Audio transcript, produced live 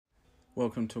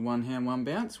Welcome to One Hand, One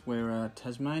Bounce. We're a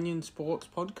Tasmanian sports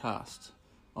podcast.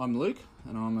 I'm Luke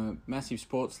and I'm a massive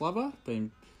sports lover.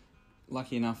 Been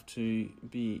lucky enough to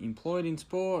be employed in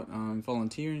sport,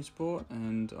 volunteer in sport,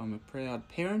 and I'm a proud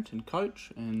parent and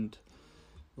coach and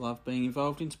love being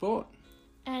involved in sport.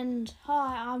 And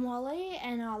hi, I'm Ollie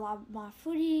and I love my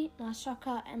footy, my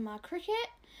soccer and my cricket.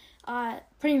 I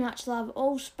pretty much love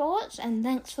all sports and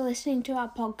thanks for listening to our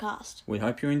podcast. We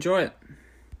hope you enjoy it.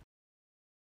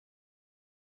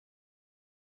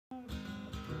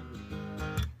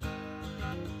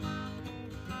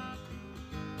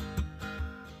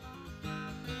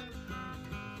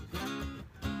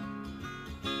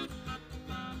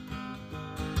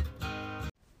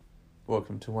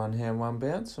 Welcome to One Hand, One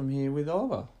Bounce. I'm here with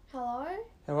Oliver. Hello.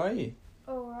 How are you?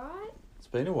 Alright. It's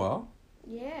been a while.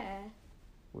 Yeah.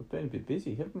 We've been a bit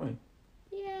busy, haven't we?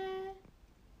 Yeah.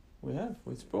 We have,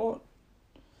 with sport.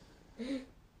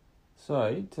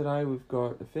 So, today we've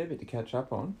got a fair bit to catch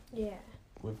up on. Yeah.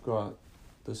 We've got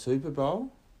the Super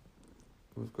Bowl.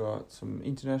 We've got some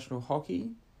international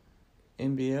hockey,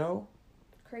 NBL,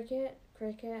 Cricket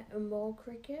and more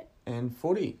cricket. and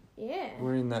footy. Yeah.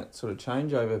 We're in that sort of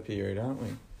changeover period, aren't we?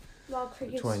 Well,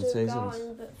 cricket's between still seasons.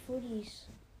 going, but footy's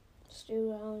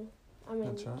still going.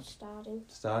 That's right. Starting.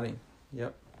 Starting,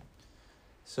 yep.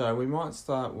 So we might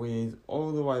start with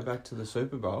all the way back to the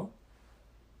Super Bowl.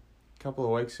 A couple of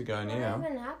weeks ago now. What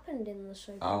even happened in the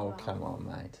Super Bowl? Oh, come on,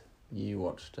 mate. You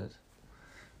watched it.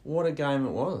 What a game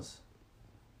it was.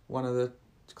 One of the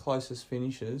closest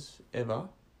finishes ever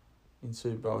in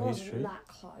Super Bowl history. It wasn't that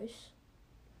close.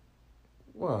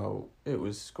 Well,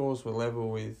 scores were level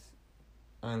with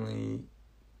only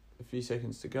a few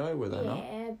seconds to go, were they not?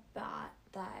 Yeah, but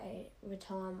they were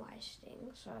time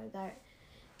wasting, so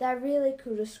they really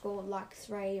could have scored like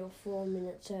 3 or 4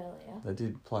 minutes earlier. They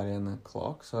did play down the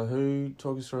clock. So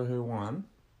talk us through who won?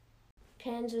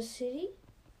 Kansas City,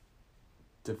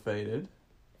 Defeated.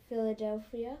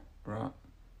 Philadelphia. Right.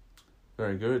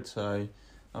 Very good. So,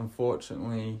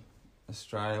 unfortunately,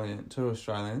 two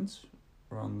Australians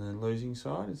were on the losing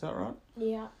side. Is that right?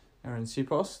 Yeah. Aaron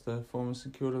Sipos, the former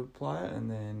St Kilda player, and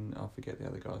then I forget the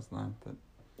other guy's name, but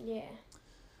Yeah.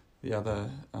 the other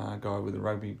guy with a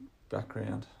rugby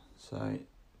background. So,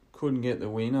 couldn't get the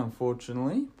win,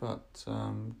 unfortunately, but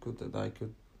good that they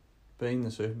could be in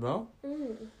the Super Bowl.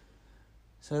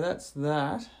 So that's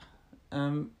that.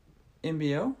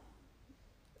 NBL.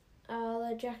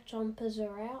 The Jack Jumpers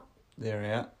are out. They're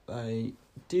out. They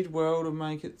did well to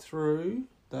make it through.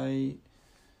 They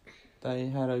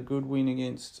had a good win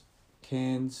against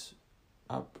Cairns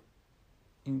up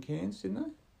in Cairns,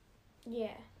 didn't they?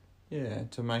 Yeah. Yeah,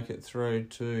 to make it through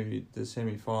to the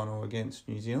semi-final against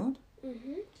New Zealand.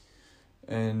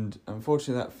 And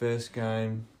unfortunately that first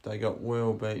game, they got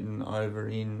well beaten over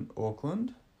in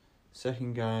Auckland.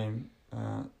 Second game,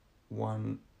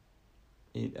 won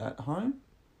it at home.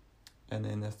 And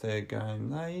then the third game,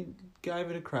 they gave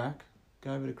it a crack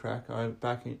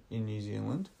back in New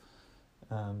Zealand.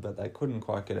 But they couldn't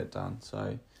quite get it done.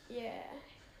 So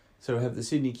we have the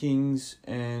Sydney Kings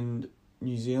and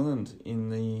New Zealand in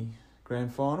the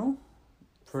grand final.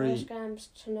 First game's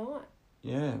tonight.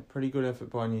 Yeah, pretty good effort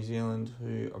by New Zealand,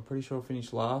 who I'm pretty sure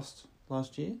finished last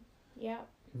year. Yep.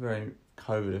 Very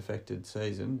COVID-affected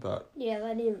season, but... Yeah,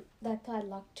 they played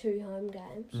like 2 home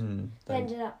games. They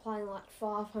ended up playing like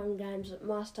 5 home games at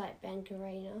My State Bank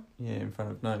Arena. Yeah, in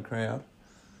front of no crowd.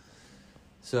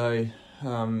 So,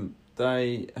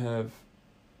 they have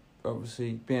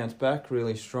obviously bounced back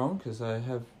really strong because they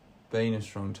have been a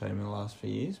strong team in the last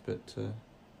few years, but to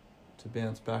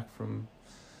bounce back from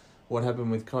what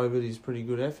happened with COVID is pretty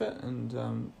good effort,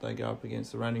 and they go up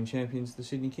against the reigning champions, the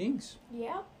Sydney Kings.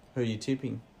 Yep. Who are you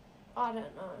tipping? I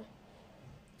don't know.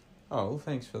 Oh, well,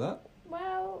 thanks for that.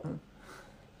 Well,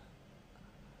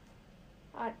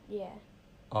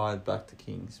 I'd back the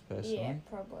Kings, personally. Yeah,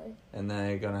 probably. And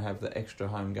they're going to have the extra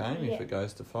home game if it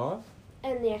goes to 5.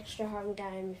 And the extra home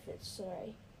game if it's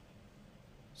 3.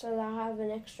 So they'll have an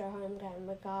extra home game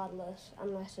regardless,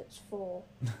 unless it's 4.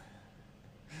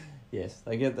 Yes,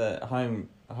 they get the home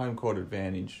court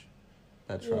advantage.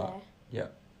 That's right.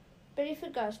 Yep. But if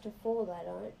it goes to 4, they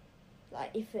don't.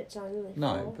 Like, if it's only 4.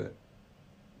 No, but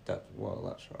that's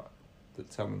right.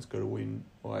 That someone's got to win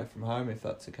away from home if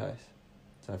that's the case.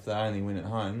 So if they only win at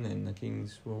home, then the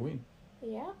Kings will win.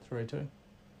 Yeah. 3-2.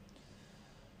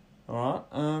 All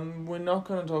right. We're not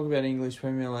going to talk about English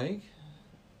Premier League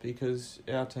because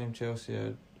our team Chelsea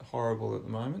are horrible at the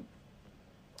moment.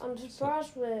 I'm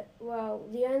surprised the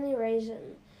only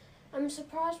reason... I'm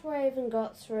surprised we even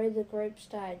got through the group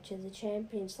stage of the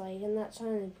Champions League, and that's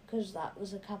only because that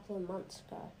was a couple of months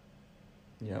ago.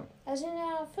 Yep. As in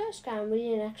our first game, we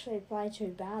didn't actually play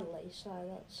too badly, so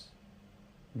that's...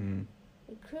 We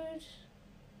could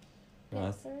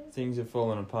get through. Things have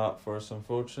fallen apart for us,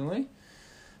 unfortunately.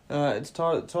 It's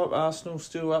tied at the top. Arsenal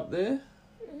still up there.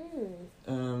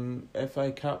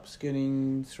 FA Cup's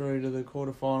getting through to the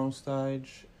quarter-final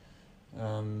stage.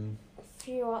 A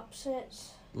few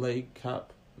upsets. League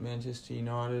Cup, Manchester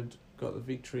United got the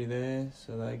victory there,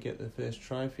 so they get the first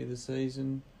trophy of the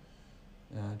season.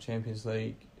 Champions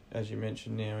League, as you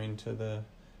mentioned, now into the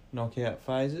knockout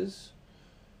phases,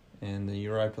 and the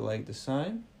Europa League the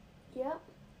same. Yep.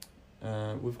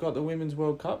 We've got the Women's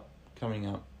World Cup coming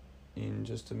up in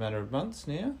just a matter of months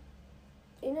now.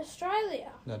 In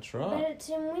Australia. That's right. But it's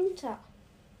in winter,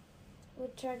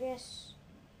 which I guess...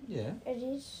 Yeah. It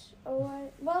is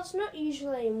always... Well, it's not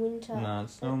usually in winter. No,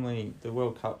 it's normally... The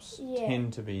World Cups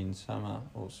tend to be in summer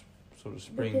or sort of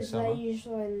spring, because summer. Because they're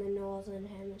usually in the northern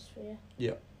hemisphere.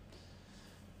 Yep.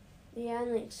 The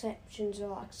only exceptions are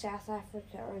like South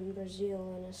Africa and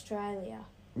Brazil and Australia.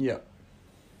 Yep.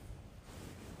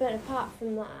 But apart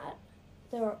from that,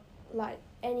 there are like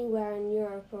anywhere in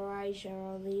Europe or Asia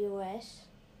or the US,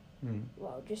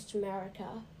 well, just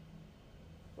America,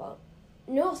 well,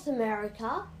 North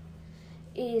America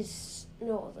is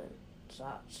northern, so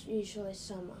it's usually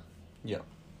summer. Yep.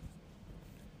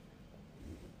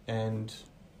 And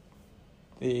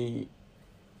the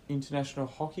international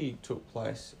hockey took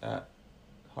place at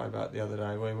Hobart the other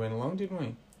day. We went along, didn't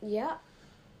we? Yeah.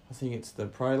 I think it's the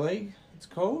Pro League, it's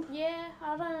called. Yeah,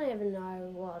 I don't even know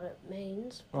what it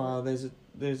means. Well, there's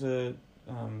a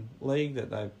league that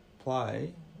they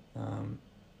play,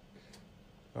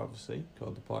 obviously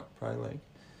called the Pro League,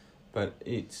 but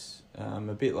it's a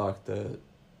bit like the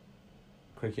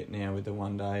cricket now with the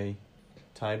one-day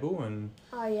table and...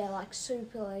 Oh yeah, like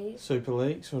Super League. Super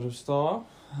League sort of style.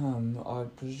 I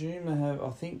presume I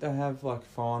think they have like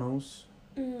finals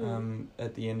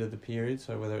at the end of the period,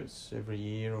 so whether it's every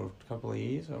year or a couple of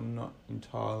years, I'm not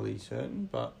entirely certain,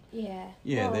 but yeah,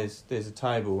 well, there's a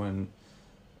table and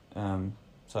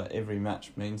so every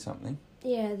match means something.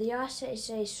 Yeah, the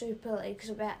ICC Super League's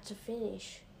about to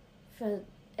finish.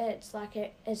 It's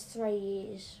 3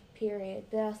 years period,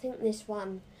 but I think this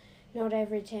one, not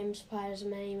every team's played as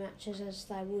many matches as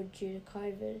they would due to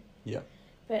COVID. Yeah.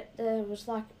 But there's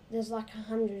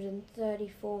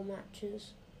 134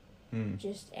 matches.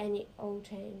 Just all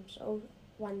teams, all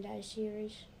one-day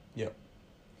series. Yep.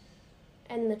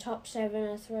 And the top 7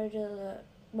 are through to the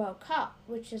World Cup,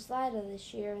 which is later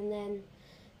this year, and then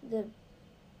the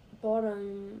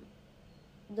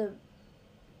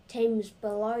teams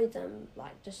below them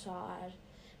decide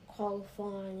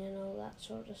qualifying and all that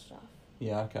sort of stuff.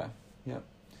 Yeah, okay. Yep.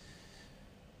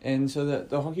 And so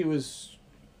the hockey was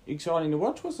exciting to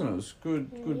watch, wasn't it? It was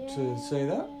good to see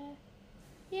that.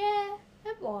 Yeah,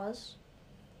 it was.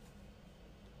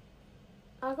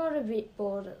 I got a bit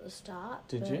bored at the start.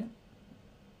 Did you?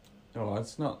 Oh,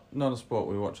 it's not a sport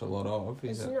we watch a lot of,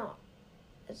 is it?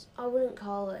 It's not. I wouldn't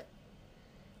call it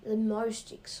the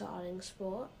most exciting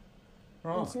sport.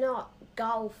 Right. It's not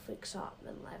golf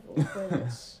excitement level, but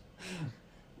it's...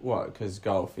 What, because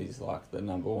golf is like the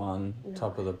number one,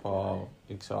 top of the pile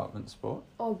excitement sport?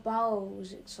 Or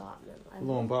bowls excitement level.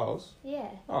 Lawn bowls? Yeah.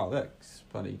 Oh, that's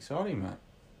bloody exciting, mate.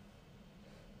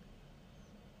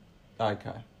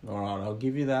 Okay, alright, I'll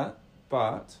give you that,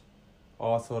 but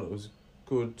I thought it was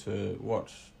good to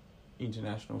watch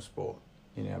international sport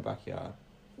in our backyard.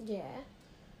 Yeah.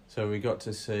 So we got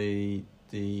to see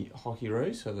the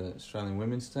Hockeyroos, so the Australian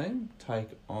women's team, take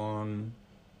on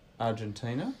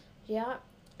Argentina. Yeah.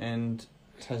 And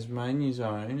Tasmania's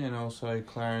own, and also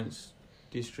Clarence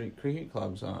District Cricket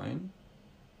Club's own,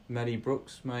 Maddie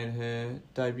Brooks made her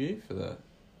debut for the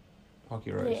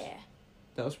Hockeyroos. Yeah.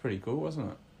 That was pretty cool, wasn't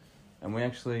it? And we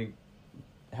actually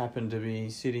happened to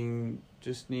be sitting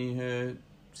just near her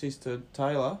sister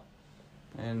Taylor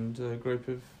and a group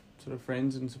of sort of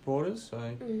friends and supporters,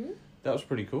 so that was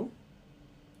pretty cool.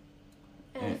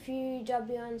 And a few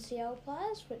WNCL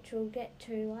players, which we'll get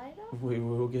to later. We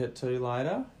will get to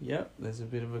later. Yep, there's a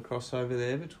bit of a crossover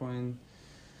there between...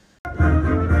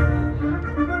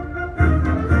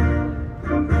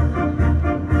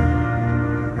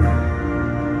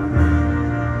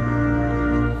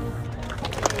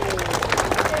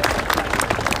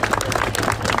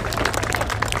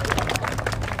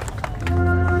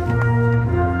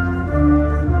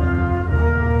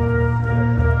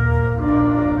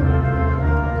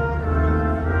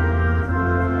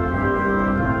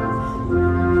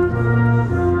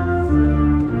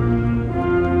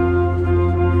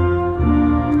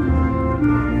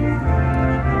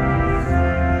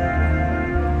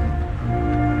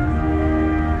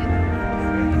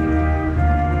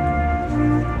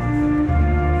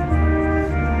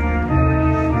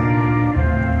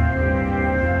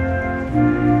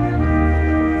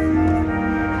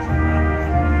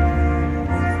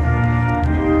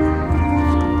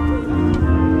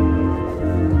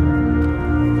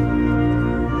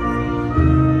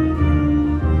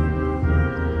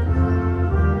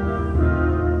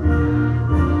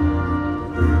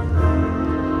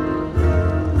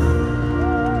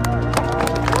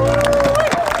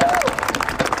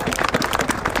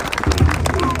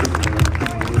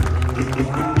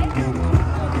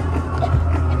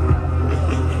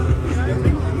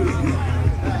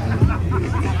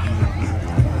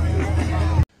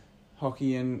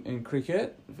 in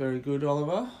cricket. Very good,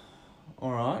 Oliver.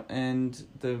 All right, and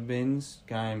the men's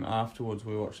game afterwards,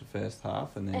 we watched the first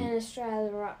half, and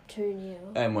Australia were up 2-0.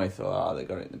 And we thought, they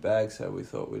got it in the bag, so we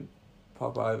thought we'd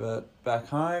pop over back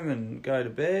home and go to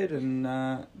bed, and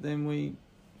then we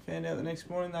found out the next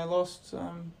morning they lost.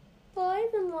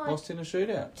 Lost in a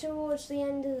shootout. Towards the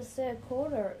end of the third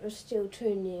quarter, it was still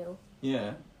 2-0.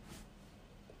 Yeah.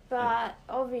 But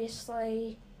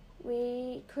obviously,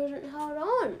 we couldn't hold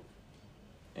on.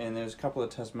 And there was a couple of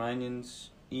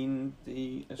Tasmanians in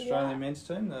the Australian men's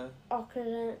team, the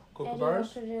Eddie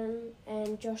Kookaburras. Ockenden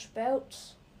and Josh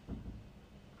Belts.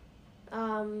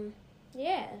 Eddie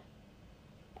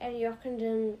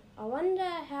Ockenden. I wonder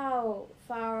how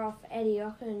far off Eddie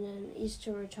Ockenden is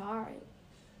to retiring.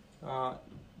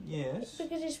 Yes.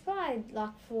 Because he's played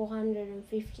like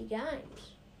 450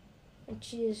 games,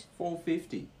 which is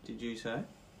 450. Did you say?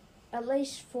 at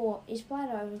least he's played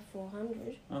over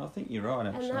 400. I think you're right,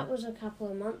 actually. And that was a couple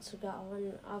of months ago,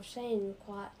 and I've seen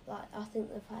I think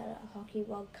they've had a Hockey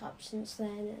World Cup since then,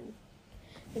 and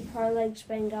the Pro League's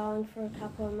been going for a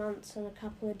couple of months in a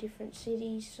couple of different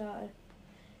cities, so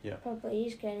probably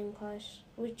is getting close,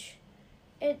 which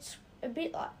it's a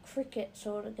bit like cricket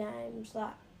sort of games,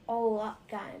 like all-up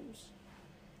games,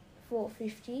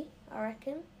 450, I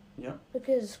reckon. Yeah.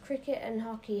 Because cricket and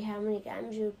hockey, how many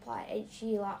games you would play each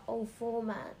year, like all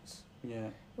formats,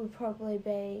 would probably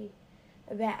be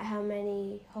about how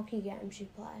many hockey games you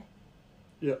play.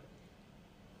 Yeah.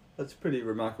 That's a pretty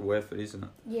remarkable effort, isn't it?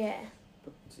 Yeah.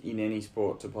 In any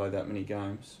sport to play that many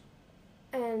games.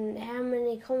 And how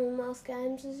many Commonwealth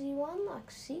games has he won? Like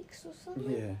 6 or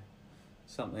something? Yeah.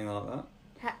 Something like that.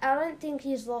 I don't think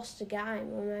he's lost a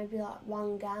game, or maybe like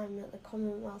one game at the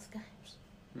Commonwealth Games.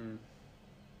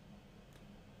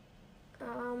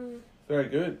 Very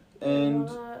good. And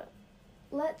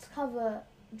let's cover.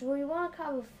 Do we want to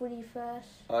cover footy first?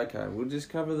 Okay, we'll just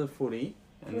cover the footy,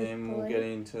 and then we'll get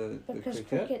into the cricket. Because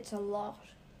cricket's a lot.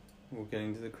 We'll get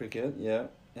into the cricket, yeah.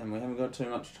 And we haven't got too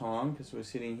much time because we're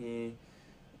sitting here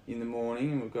in the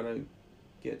morning and we've got to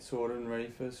get sorted and ready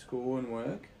for school and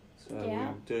work. So we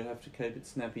do have to keep it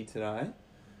snappy today.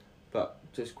 But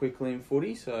just quickly in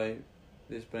footy, so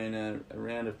there's been a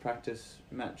round of practice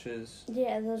matches.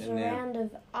 Yeah, there's a round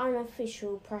of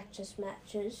unofficial practice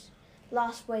matches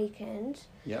last weekend.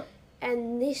 Yep.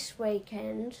 And this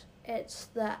weekend, it's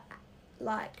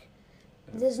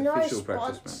there's no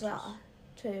sponsor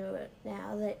to it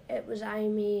now. It was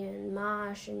Amy and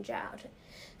Marsh and Jarrett.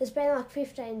 There's been like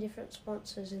 15 different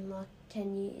sponsors in like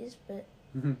 10 years, but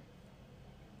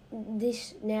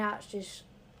now it's just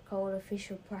called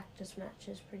official practice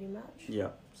matches pretty much. Yeah,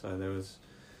 so there was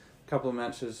a couple of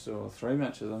matches, or 3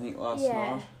 matches I think last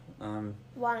night.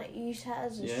 One at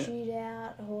UTAS, a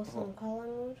shootout, Hawthorn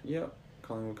Collingwood. Yep,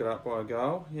 Collingwood got up by a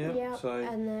goal,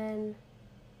 and then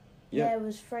there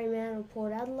was Fremantle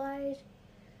Port Adelaide,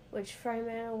 which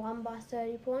Fremantle won by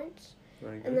 30 points.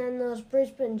 Very good. And then there was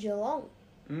Brisbane Geelong,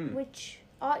 which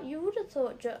you would have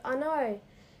thought, I know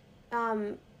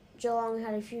Geelong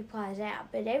had a few players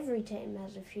out, but every team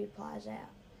has a few players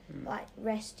out, like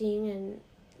resting and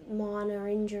minor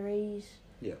injuries.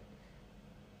 Yeah.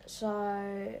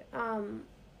 So,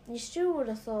 you still would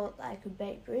have thought they could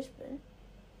beat Brisbane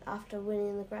after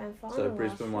winning the grand final. So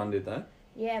Brisbane won, did they?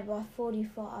 Yeah, by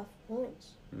 45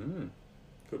 points.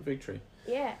 Good victory.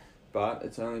 Yeah. But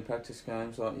it's only practice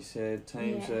games, like you said.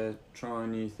 Teams are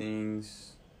trying new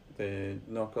things. They're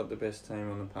not got the best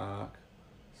team on the park.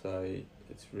 So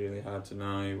it's really hard to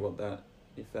know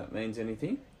if that means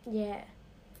anything. Yeah.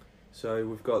 So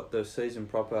we've got the season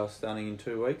proper starting in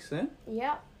 2 weeks then.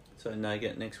 Yep. So they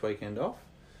get next weekend off.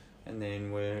 And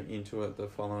then we're into it the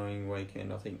following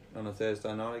weekend, I think, on a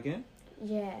Thursday night again.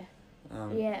 Yeah.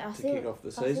 To kick off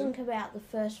the season. I think about the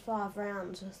first 5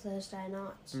 rounds of Thursday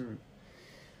nights.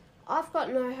 I've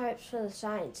got no hopes for the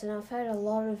Saints, and I've heard a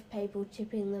lot of people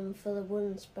tipping them for the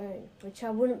wooden spoon, which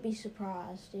I wouldn't be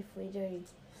surprised if we do.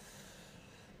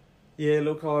 Yeah,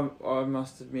 look, I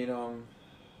must admit I'm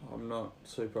not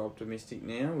super optimistic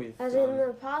now. With in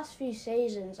the past few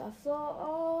seasons, I've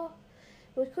thought,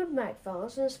 we could make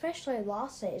finals, and especially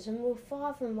last season, we were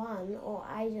 5-1 or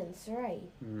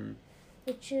 8-3.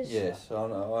 Which is... Yes,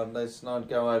 let's not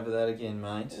go over that again,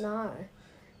 mate. No.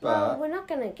 But we're not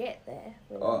going to get there.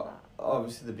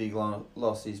 Obviously, the big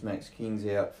loss is Max King's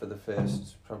out for the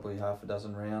first probably half a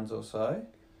dozen rounds or so.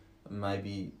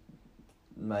 Maybe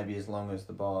as long as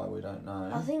the bye, we don't know.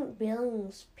 I think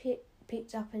Billings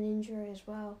picked up an injury as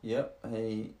well. Yep,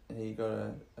 he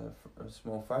got a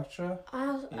small fracture.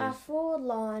 Our forward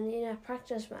line in a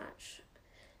practice match,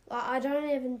 I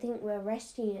don't even think we're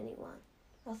resting anyone.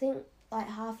 I think like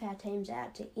half our team's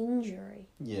out to injury.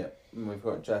 Yeah, and we've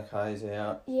got Jack Hayes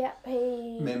out. Yep,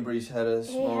 Membry's had a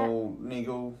small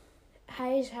niggle.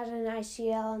 Hayes had an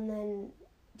ACL and then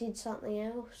did something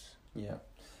else. Yeah.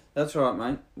 That's right,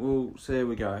 mate. We'll see how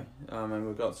we go. And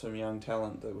we've got some young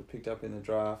talent that we picked up in the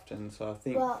draft, and so I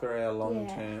think for our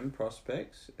long-term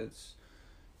prospects, it's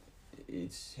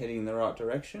heading in the right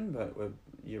direction. But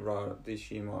you're right. This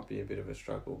year might be a bit of a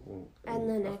struggle. And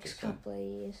the next couple of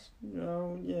years.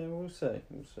 Oh yeah, we'll see.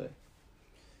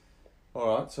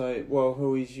 All right. So, well,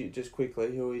 who is your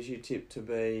tip to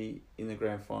be in the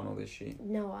grand final this year?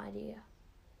 No idea.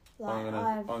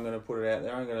 I'm gonna put it out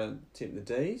there. I'm gonna tip the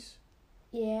D's.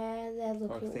 Yeah, they're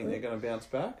looking. I think they're going to bounce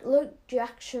back. Luke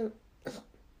Jackson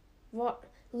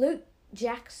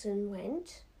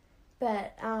went,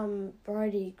 but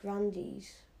Brody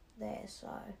Grundy's there, so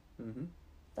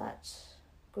that's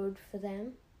good for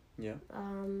them. Yeah.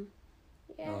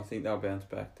 Yeah. No, I think they'll bounce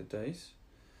back, the D's.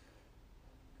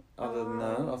 Other than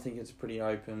that, I think it's a pretty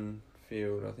open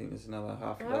field. I think there's another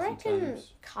half a dozen teams. I reckon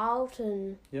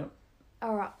Carlton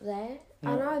are up there.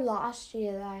 Yeah. I know last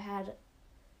year they had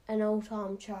an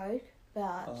all-time choke, but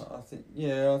I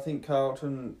think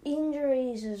Carlton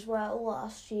injuries as well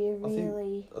last year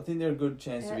really. I think they're a good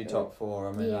chance to be top four.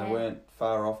 I mean, they weren't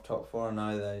far off top four. I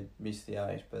know they missed the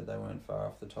 8, but they weren't far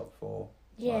off the top 4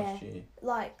 last year.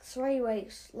 Like 3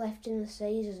 weeks left in the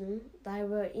season, they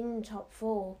were in top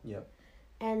 4. Yep.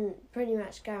 And pretty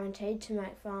much guaranteed to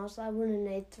make finals. They wouldn't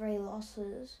need 3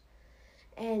 losses,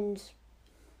 and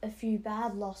a few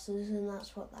bad losses, and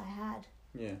that's what they had.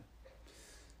 Yeah.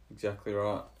 Exactly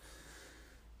right.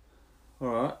 All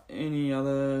right. Any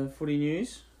other footy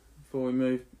news before we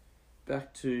move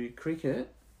back to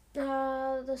cricket?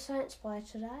 The Saints play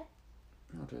today.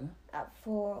 I'll do that. At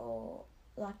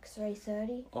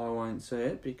 3:30. I won't see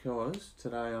it because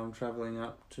today I'm travelling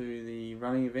up to the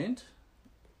running event.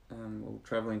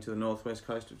 Travelling to the northwest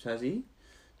coast of Tassie,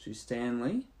 to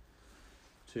Stanley,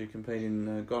 to compete in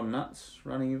the Gone Nuts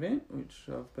running event, which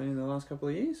I've been in the last couple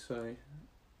of years. So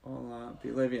I'll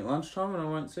be leaving at lunchtime and I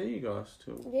won't see you guys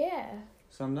till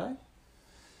Sunday.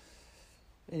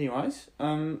 Anyways,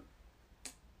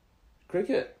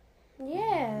 cricket.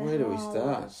 Yeah. Where do we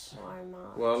start? So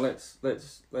much. Well, let's.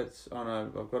 I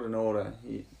know I've got an order.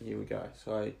 Here we go.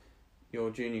 So,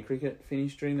 your junior cricket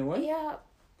finished during the week. Yeah,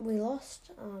 we lost.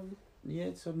 Yeah,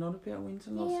 it's not about wins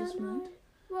and losses, mate.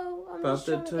 Well, but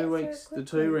the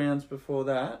 2 rounds before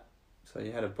that. So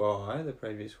you had a bye the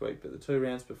previous week, but the 2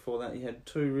 rounds before that, you had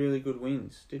 2 really good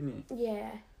wins, didn't you?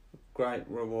 Yeah. Great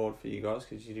reward for you guys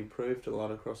because you'd improved a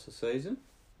lot across the season.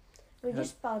 We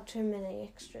just bowled too many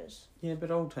extras. Yeah,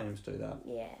 but all teams do that.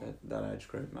 Yeah. That age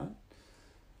group, mate.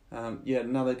 You had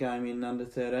another game in under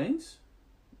 13s.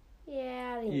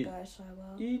 Yeah, I didn't go so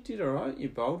well. You did all right. You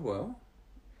bowled well.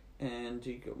 And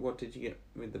what did you get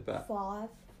with the bat? 5.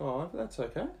 5, that's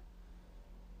okay.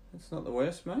 That's not the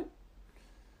worst, mate.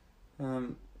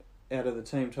 Out of the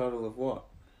team total of what?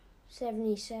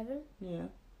 77. Yeah,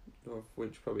 of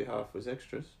which probably half was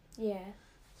extras. Yeah.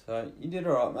 So you did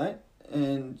all right, mate,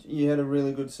 and you had a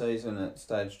really good season at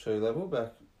stage 2 level.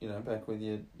 Back with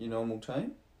your normal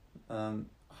team.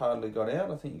 Hardly got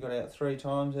out. I think you got out 3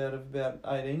 times out of about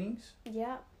 8 innings.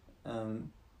 Yeah.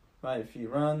 Made a few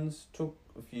runs, took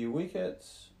a few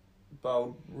wickets,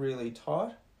 bowled really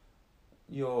tight.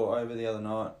 You're over the other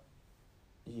night.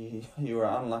 You were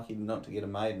unlucky not to get a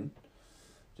maiden.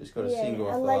 Just got a single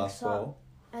off the last ball.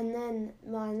 And then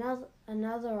my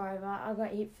another over, I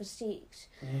got hit for 6.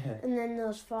 Yeah. And then there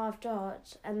was 5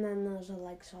 dots, and then there was a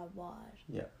leg side wide.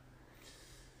 Yeah.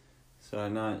 So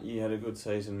no, you had a good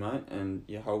season, mate, and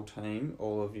your whole team,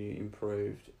 all of you,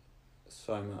 improved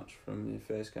so much from your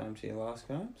first game to your last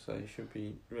game. So you should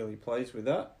be really pleased with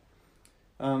that.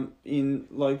 In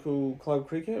local club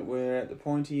cricket, we're at the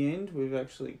pointy end. We've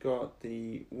actually got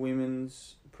the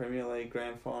Women's Premier League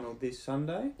Grand Final this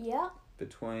Sunday. Yeah.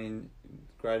 Between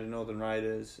Greater Northern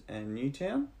Raiders and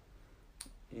Newtown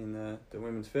in the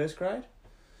women's first grade.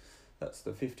 That's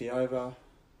the 50 over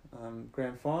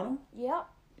Grand Final. Yeah.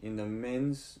 In the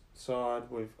men's side,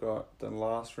 we've got the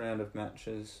last round of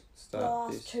matches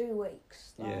start last 2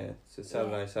 weeks. Yeah, it's a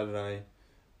Saturday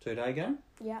 2-day game.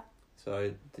 Yeah.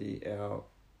 So our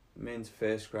men's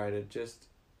first grade are just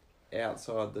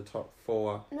outside the top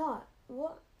 4. No,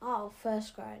 what? Oh,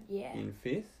 first grade, yeah. In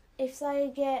 5th. If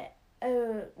they get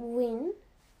a win,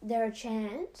 they're a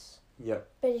chance. Yep.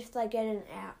 But if they get an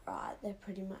outright, they're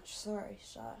pretty much through,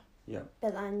 so. Yep.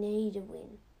 But they need a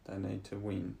win. They need to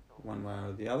win one way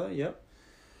or the other, yep.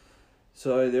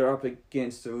 So they're up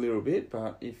against it a little bit,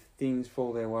 but if things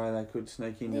fall their way, they could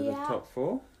sneak into the top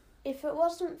 4. if it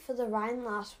wasn't for the rain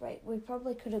last week, we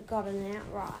probably could have got an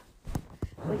outright,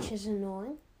 which is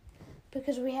annoying,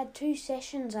 because we had 2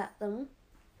 sessions at them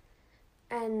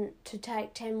and to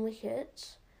take 10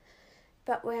 wickets,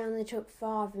 but we only took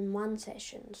 5 in one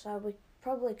session, so we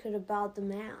probably could have bowled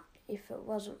them out if it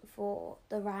wasn't for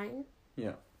the rain.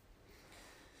 Yeah.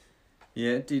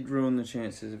 Yeah, it did ruin the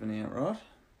chances of an outright.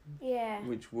 Yeah.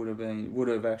 Which would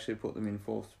have actually put them in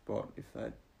 4th spot if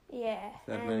they'd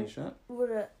managed that. We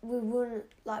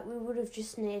would have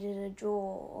just needed a draw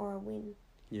or a win.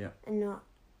 Yeah. And not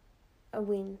a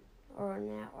win or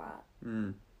an outright.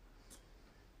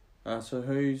 So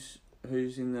who's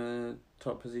in the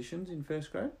top positions in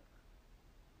first grade?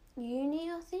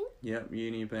 Uni, I think. Yep,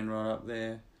 Uni have been right up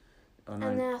there. And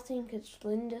then I think it's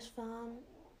Lindisfarne.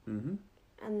 Mm-hmm.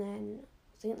 And then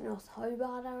I think North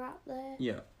Hobart are up there.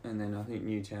 Yeah, and then I think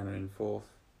Newtown are in 4th.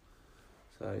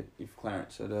 So if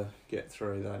Clarence are to get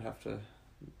through, they'd have to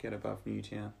get above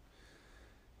Newtown.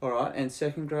 All right, and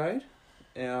second grade,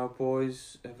 our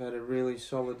boys have had a really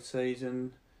solid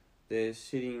season. They're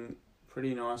sitting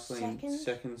pretty nicely in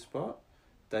second spot.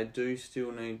 They do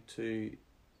still need to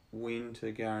win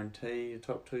to guarantee a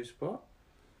top 2 spot,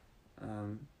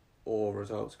 or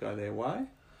results go their way.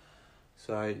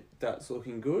 So that's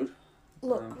looking good.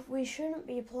 Look, we shouldn't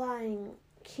be playing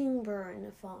Kingborough in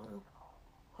the final,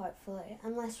 hopefully,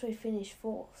 unless we finish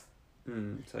 4th.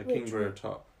 So Kingborough are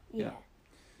top. Yeah.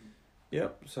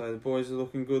 Yep, so the boys are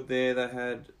looking good there. They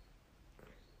had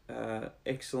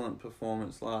excellent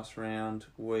performance last round.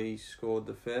 We scored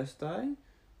the first day.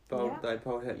 They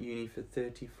bowled out Uni for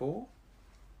 34.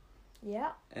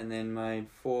 Yeah. And then made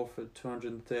 4 for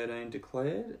 213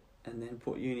 declared, and then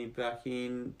put Uni back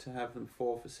in to have them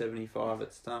 4 for 75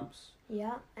 at stumps.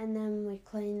 Yeah, and then we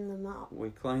cleaned them up. We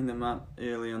cleaned them up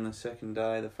early on the second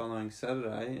day, the following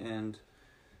Saturday, and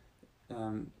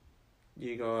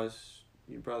you guys,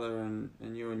 your brother and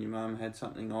you and your mum had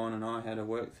something on, and I had a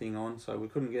work thing on, so we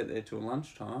couldn't get there till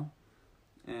lunchtime.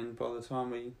 And by the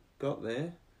time we got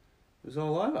there, it was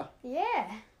all over.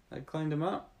 Yeah. They cleaned them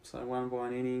up, so won by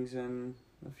an innings and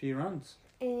a few runs.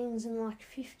 Innings and like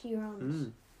 50 runs.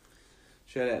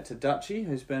 Shout out to Dutchy,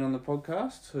 who's been on the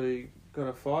podcast, who got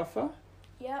a fifer.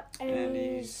 Yep, and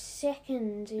he's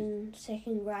second in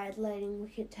second grade leading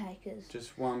wicket takers.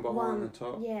 Just one behind the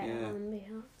top. Yeah, one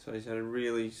behind. So he's had a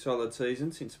really solid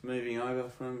season since moving over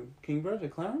from Kingborough to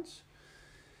Clarence.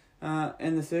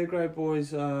 And the third grade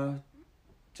boys are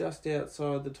just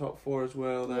outside the top 4 as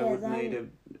well. They would need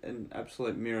an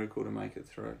absolute miracle to make it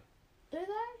through. Do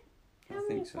they? How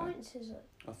many points is it?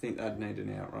 I think they'd need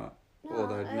an outright. Or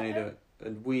they'd need a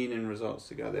win and results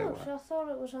to go their way. I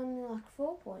thought it was only like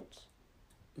 4 points.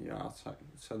 Yeah,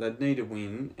 so they'd need a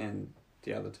win and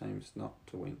the other team's not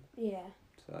to win. Yeah.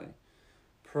 So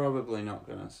probably not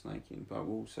going to sneak in, but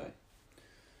we'll see.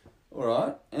 All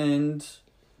right, and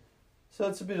so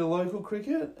that's a bit of local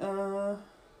cricket.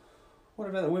 What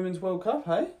about the Women's World Cup,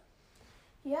 hey?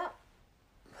 Yep.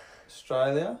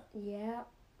 Australia. Yep.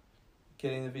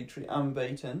 Getting the victory,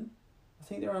 unbeaten. I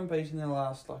think they're unbeaten in their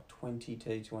last 20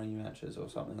 T20 matches or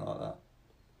something like that.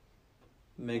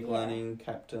 Meg Lanning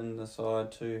captained the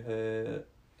side to her,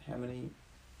 how many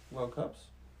World Cups?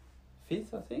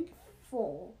 5th, I think?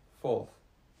 4. 4th.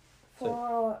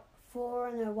 4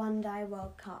 in a one-day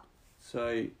World Cup.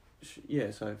 So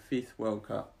 5th World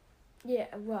Cup. Yeah,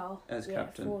 well, as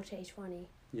captain. 4 T20.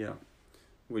 Yeah,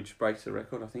 which breaks the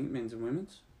record, I think, men's and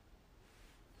women's.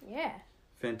 Yeah.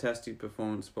 Fantastic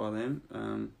performance by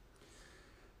them.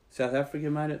 South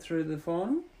Africa made it through the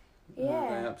final.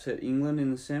 Yeah. They upset England in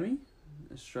the semi.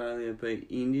 Australia beat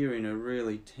India in a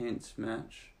really tense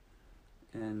match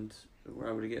and were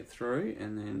able to get through.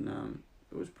 And then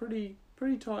it was pretty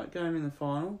tight game in the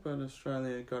final, but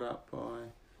Australia got up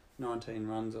by 19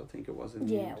 runs, I think it was in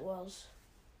the end. Yeah, it was.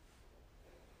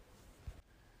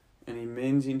 And in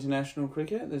men's international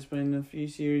cricket, there's been a few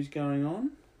series going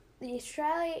on. The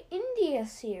Australia-India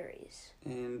series.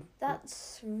 And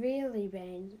that's really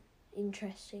been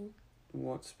interesting.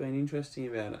 What's been interesting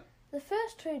about it? The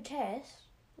first 2 tests,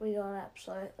 we got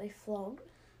absolutely flogged.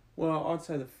 Well, I'd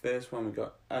say the first one we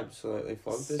got absolutely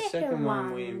flogged. The second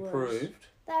one we improved.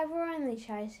 They were only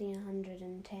chasing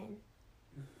 110,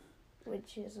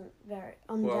 which isn't very...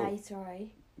 day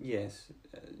 3. Yes,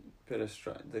 but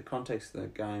the context of the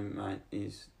game, mate,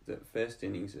 is that first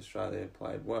innings Australia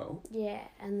played well. Yeah,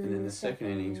 and then the second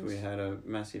innings we had a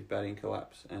massive batting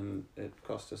collapse and it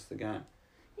cost us the game.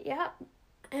 Yep,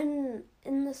 and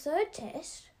in the third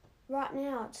test, right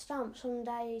now at stumps on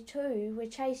day 2, we're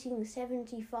chasing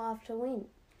 75 to win.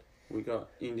 We got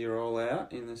India all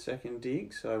out in the second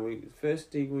dig, so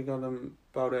first dig we got them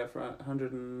bowled out for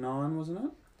 109, wasn't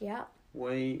it? Yeah.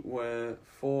 We were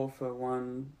 4 for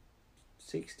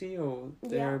 160 or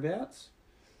thereabouts.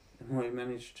 And we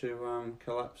managed to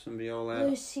collapse and be all out.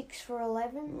 Lose 6 for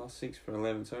 11. We lost 6 for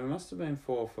 11. So we must have been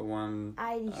 4 for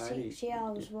 186. Yeah, I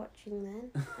was watching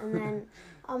then. And then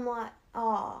I'm like,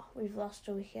 we've lost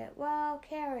a wicket. Well,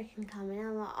 Carey can come in.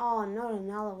 I'm like, not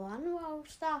another one. Well,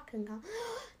 Stark can come.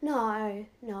 No. I'm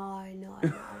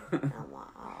like,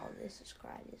 this is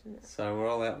great, isn't it? So we're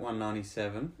all out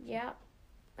 197. Yep.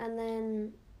 And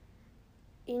then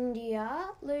India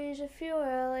lose a few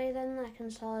early, then they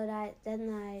consolidate, then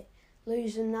they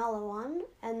lose another one,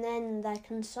 and then they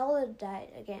consolidate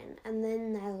again, and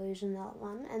then they lose another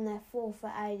one, and they're 4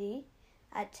 for 80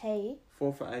 at tea.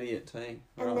 4 for 80 at tea.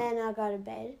 Right. And then I go to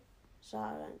bed, so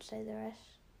I don't see the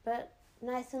rest. But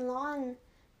Nathan Lyon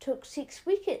took 6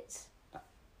 wickets.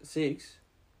 6?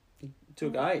 He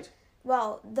took 8.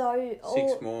 Well, though...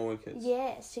 6 more wickets.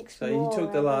 Yeah, 6 so more. So he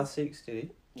took the last 6, did he?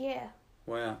 Yeah.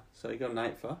 Wow. So he got an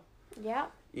 8 for. Yeah.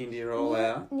 India all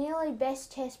out. Nearly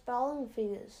best test bowling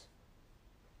figures.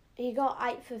 He got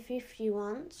 8 for 50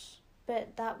 once,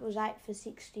 but that was 8 for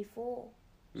 64.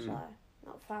 So,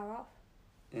 not far off.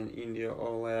 And India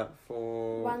all out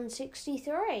for...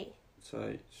 163.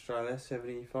 So, Australia,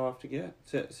 75 to get?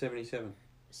 77.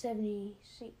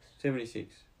 76.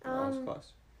 76. That was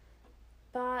close.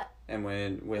 But... And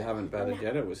we haven't batted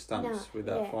yet. It was stumps with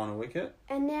that final wicket.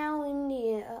 And now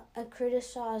India are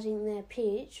criticising their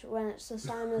pitch when it's the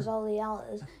same as all the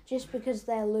others just because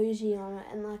they're losing on it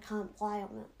and they can't play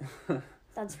on it.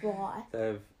 That's why.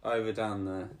 They've overdone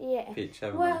the pitch,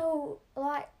 haven't they? Well,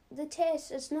 like, the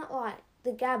test, it's not like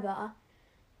the Gabba.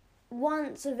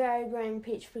 Once a very green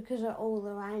pitch because of all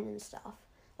the rain and stuff.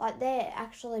 Like, they're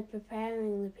actually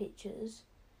preparing the pitches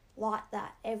like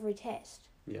that every test.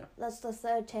 Yeah. That's the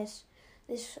 3rd test.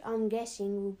 This, I'm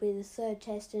guessing, will be the 3rd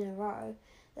test in a row.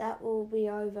 That will be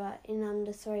over in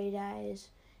under 3 days.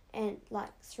 And,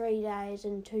 3 days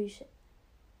and 2 days.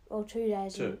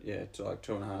 It's like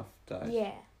 2.5 days.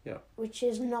 Yeah. Yeah. Which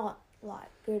is not,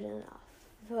 good enough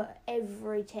for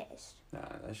every test. No,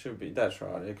 they should be. That's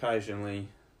right. Occasionally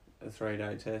a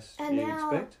 3-day test and you'd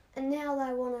expect. And now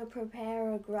they want to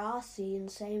prepare a grassy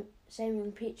and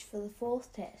seaming pitch for the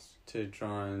 4th test. To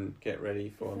try and get ready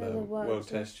for the World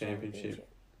Test Championship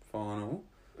final,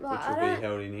 which will be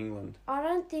held in England. I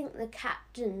don't think the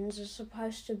captains are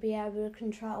supposed to be able to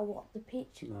control what the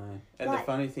pitch... No. And the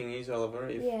funny thing is,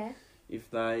 Oliver, if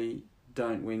they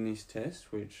don't win this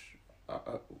test, which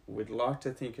we'd like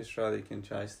to think Australia can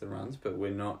chase the runs, but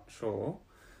we're not sure.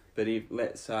 But if,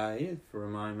 let's say, for a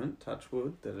moment, touch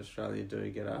wood, that Australia do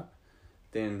get up,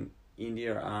 then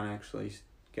India aren't actually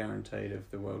guaranteed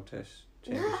of the World Test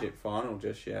Championship final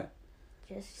just yet.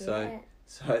 So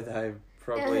they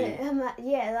probably... they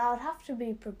would have to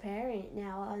be preparing it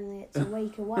now, only it's a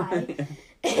week away.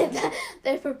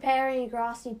 They're preparing a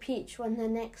grassy pitch when the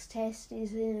next test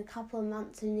is in a couple of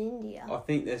months in India. I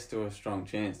think there's still a strong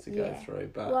chance to go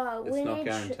through, but it's not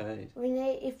guaranteed.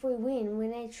 If we win, we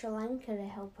need Sri Lanka to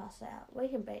help us out. We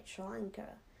can beat Sri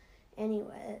Lanka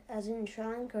anywhere. As in Sri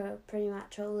Lanka, pretty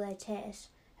much all their tests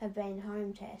have been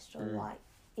home tests or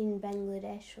in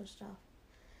Bangladesh or stuff.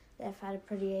 They've had a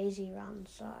pretty easy run,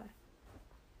 so...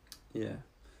 Yeah.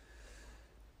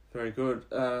 Very good.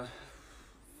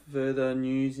 Further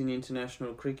news in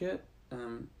international cricket.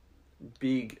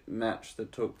 Big match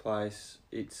that took place.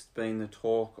 It's been the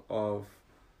talk of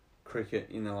cricket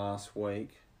in the last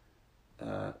week.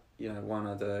 One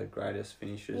of the greatest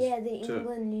finishes. Yeah, the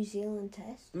England-New Zealand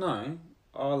test. No,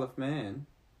 Isle of Man.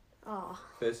 Oh.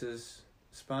 Versus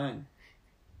Spain.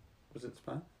 Was it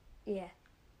Spain? Yeah.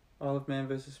 Isle of Man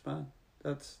versus Spain.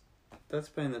 That's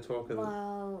been the talk of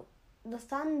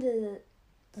the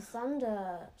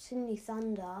Sydney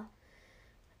Thunder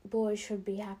boys should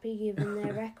be happy given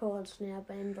their record's now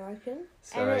been broken.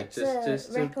 So and it's a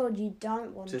record you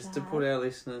don't want to have. Just to put our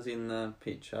listeners in the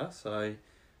picture, so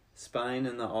Spain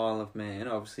and the Isle of Man,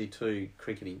 obviously 2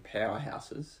 cricketing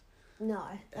powerhouses. No,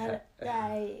 they're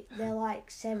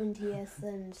like 70th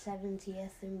and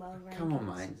 70th in world rankings. Come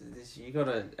on, mate. You got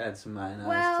to add some mayonnaise to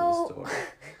the story.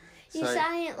 You're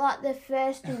saying it like the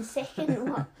first and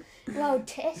second world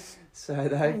test. So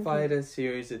they played a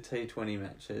series of T20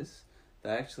 matches.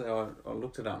 They actually, I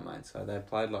looked it up, mate. So they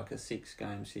played like a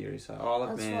 6-game series. So Isle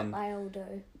of Man. That's what they all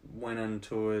do. Went and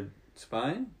toured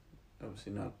Spain.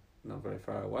 Obviously not very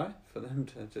far away for them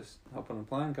to just hop on a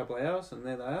plane, a couple of hours, and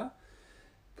there they are.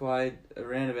 Played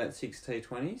around about 6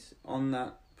 T20s. On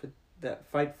that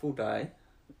fateful day,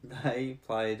 they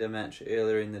played a match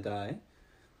earlier in the day.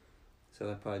 So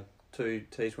they played 2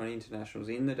 T20 internationals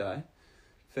in the day.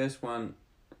 First one,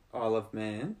 Isle of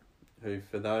Man who,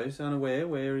 for those unaware,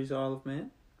 where is Isle of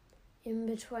Man? In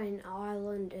between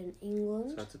Ireland and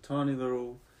England. So it's a tiny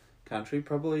little country.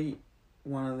 Probably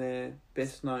one of their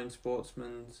best-known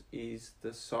sportsmen is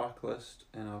the cyclist,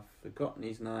 and I've forgotten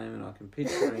his name, and I can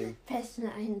picture him. Best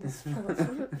named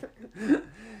sportsman.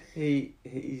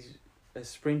 He's a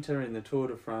sprinter in the Tour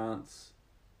de France,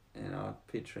 and I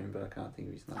picture him, but I can't think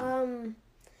of his name.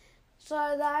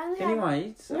 So they only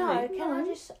anyway,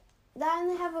 they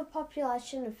only have a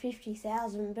population of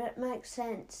 50,000, but it makes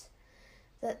sense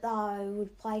that they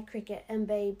would play cricket and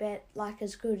be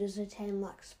as good as a team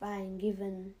like Spain,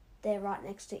 given they're right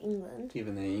next to England.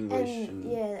 Given their English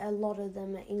and yeah, a lot of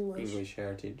them are English. English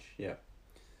heritage, yeah.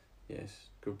 Yes,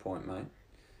 good point, mate.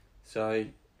 So,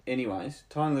 anyways,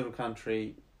 tiny little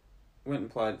country, went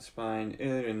and played at Spain.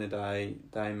 Earlier in the day,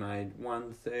 they made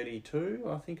 132,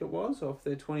 I think it was, off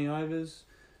their 20 overs.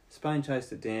 Spain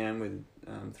chased it down with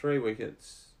 3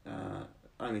 wickets,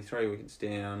 only 3 wickets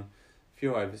down,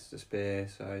 few overs to spare,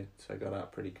 so got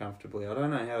up pretty comfortably. I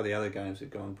don't know how the other games had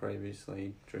gone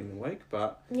previously during the week,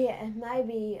 but... Yeah,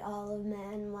 maybe Isle of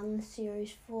Man won the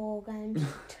series 4 games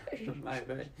to 2.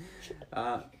 Maybe.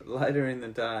 Later in the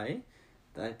day,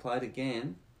 they played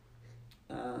again.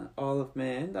 Isle of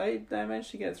Man, they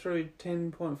managed to get through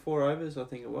 10.4 overs, I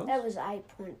think it was. That was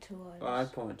 8.2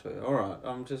 overs. 8.2, alright,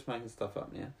 I'm just making stuff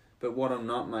up now. But what I'm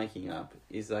not making up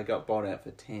is they got bowled out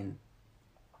for 10.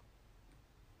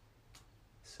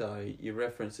 So you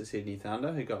referenced the Sydney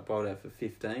Thunder, who got bowled out for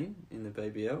 15 in the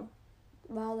BBL.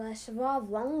 Well, they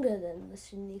survived longer than the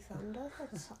Sydney Thunder.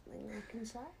 That's something I can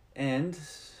say. And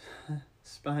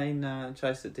Spain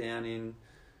chased it down in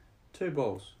 2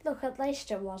 balls. Look, at least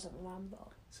it wasn't 1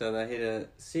 ball. So they hit a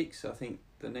 6. I think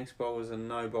the next ball was a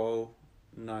no ball,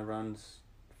 no runs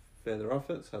further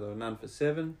off it. So they were none for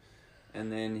 7. And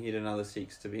then hit another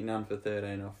 6 to be none for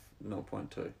 13 off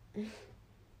 0.2.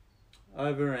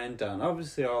 Over and done.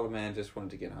 Obviously, Isle of Man just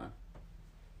wanted to get home.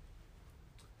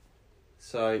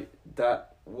 So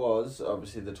that was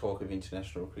obviously the talk of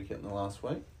international cricket in the last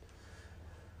week.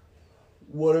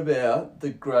 What about the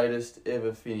greatest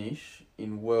ever finish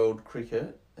in world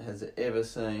cricket has ever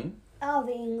seen? Oh,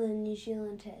 the England-New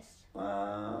Zealand test.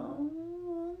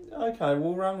 Okay,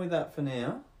 we'll run with that for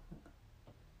now.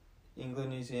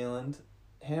 England, New Zealand.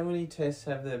 How many tests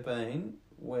have there been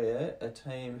where a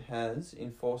team has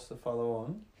enforced the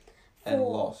follow-on and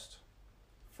lost?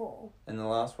 4. And the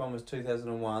last one was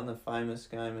 2001, the famous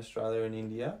game Australia and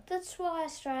India. That's why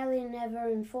Australia never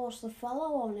enforced the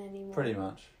follow-on anymore. Pretty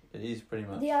much. It is pretty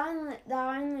much. They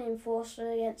only enforced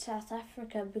it against South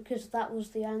Africa because that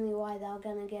was the only way they were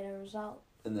going to get a result.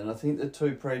 And then I think the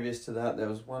 2 previous to that, there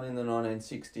was one in the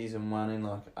 1960s and one in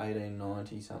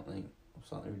 1890 something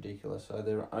ridiculous. So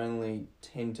there only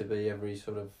tend to be every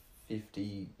sort of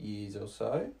 50 years or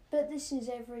so. But this is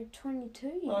every 22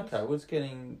 years. Okay, well it's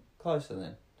getting closer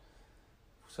then.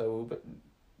 So we'll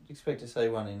expect to see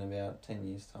one in about 10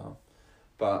 years' time.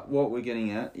 But what we're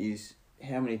getting at is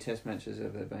how many test matches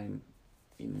have there been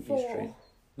in 4. history?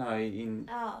 No, in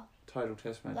total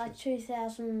test matches. Like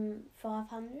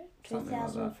 2,500?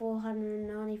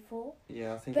 2,494?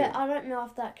 Yeah, I think. But I don't know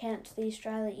if that counts the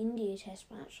Australia-India test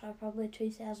match, so probably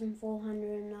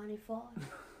 2,495.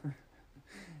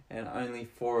 And only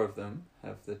 4 of them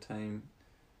have the team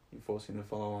enforcing the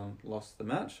follow-on lost the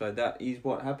match. So that is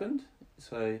what happened.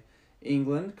 So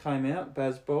England came out,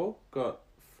 Bazball got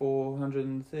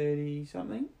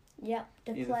 430-something. Yep,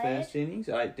 declared. In the first innings,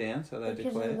 8 down, so they because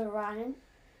declared. Because of the rain.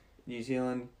 New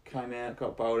Zealand came out,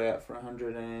 got bowled out for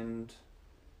 209.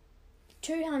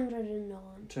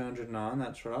 209,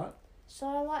 that's right.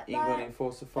 So, England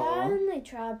enforced the they follow-on. only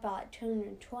tried by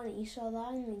 220, so they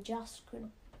only just could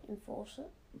enforce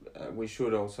it. We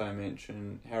should also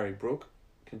mention Harry Brook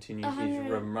continues his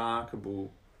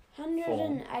remarkable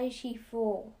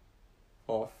 184.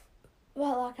 Off.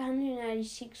 Well,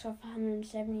 186 off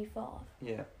 175.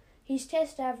 Yeah. His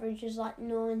test average is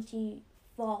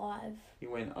 95. He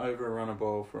went over a runner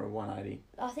ball for a 180.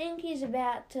 I think he's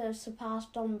about to surpass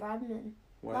Don Bradman.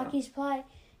 Wow. He's played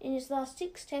in his last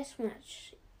 6 test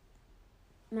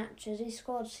matches, he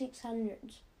scored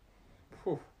 600s.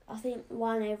 Whew. I think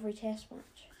 1 every test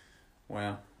match.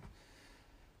 Wow.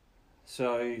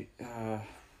 So,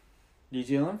 New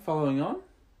Zealand, following on,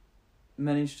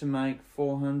 managed to make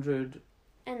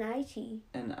 480.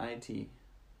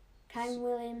 Kane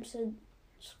Williamson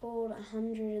scored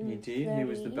 130. He did. He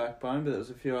was the backbone, but there was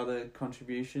a few other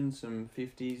contributions, some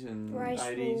 50s and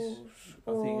 80s.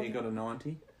 I think he got a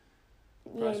 90.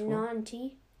 Yeah,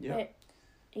 90. Yeah. But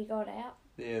he got out.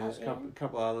 Yeah, there's a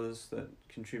couple others that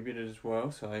contributed as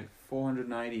well. So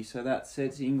 480. So that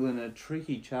sets England a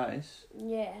tricky chase.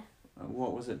 Yeah.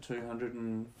 what was it,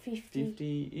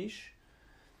 250-ish.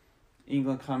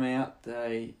 England come out,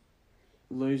 they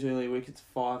lose early wickets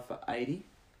 5 for 80.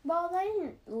 Well, they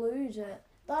didn't lose it.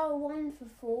 They were 1 for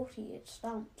 40 at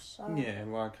stumps. So. Yeah,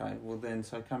 well, okay. Well, then,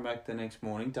 so come back the next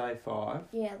morning, day 5.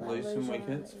 Yeah, lose some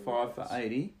wickets, 5 for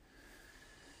 80.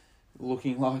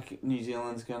 Looking like New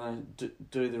Zealand's going to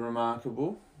do the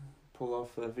remarkable, pull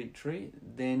off a victory.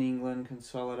 Then England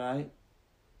consolidate.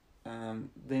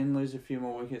 Then lose a few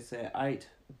more wickets. They're 8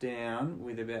 down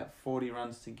with about 40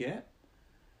 runs to get.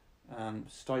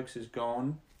 Stokes is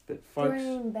gone, but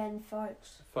Ben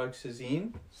Folkes. Folkes is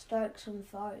in. Stokes and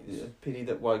Folkes. Yeah, pity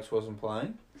that Wokes wasn't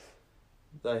playing.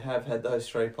 They have had those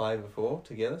three play before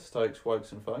together, Stokes,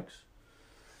 Wokes and Folkes.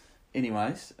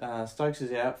 Anyways, Stokes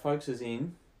is out, Folkes is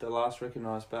in, the last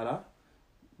recognised batter.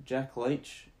 Jack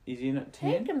Leach is in at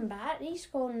 10. He can bat. He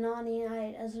scored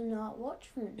 98 as a night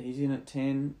watchman. He's in at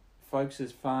 10. Folkes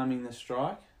is farming the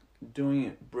strike, doing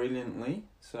it brilliantly.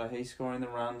 So he's scoring the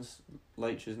runs.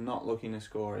 Leach is not looking to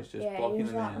score. He's just blocking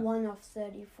them out. He was 1 off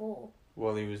 34.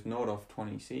 Well, he was 0 off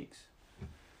 26.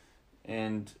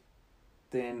 And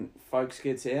then Folkes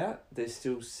gets out. There's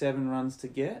still 7 runs to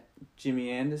get. Jimmy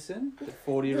Anderson, the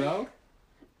 40-year-old.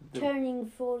 Turning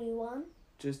 41.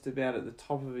 Just about at the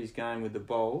top of his game with the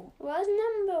bowl. Well,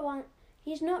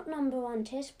 he's not number 1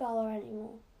 test bowler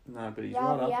anymore. No, but he's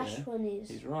Ravi right up Ashwin there. is.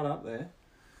 He's right up there.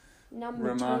 Number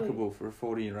Remarkable 2. for a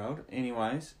 40-year-old.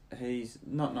 Anyways, he's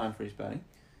not known for his batting.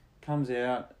 Comes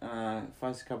out,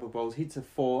 faces a couple of balls, hits a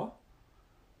 4.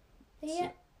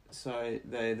 Yeah. So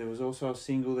there was also a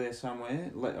single there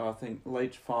somewhere. I think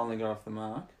Leach finally got off the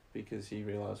mark because he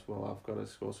realised, well, I've got to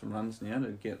score some runs now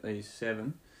to get these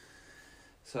 7.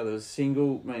 So there was a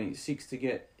single, meaning 6 to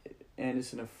get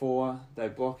Anderson a 4. They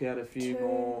block out a few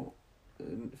more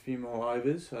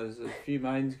overs. So there's a few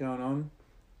maidens going on.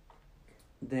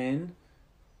 Then,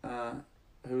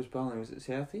 who was bowling? Was it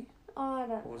Southey? I don't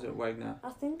know. Or was it Wagner? I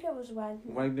think it was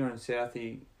Wagner. Wagner and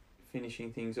Southey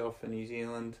finishing things off for New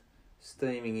Zealand,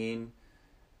 steaming in.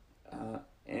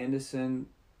 Anderson,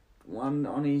 one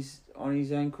on his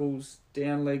ankles,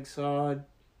 down leg side.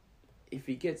 If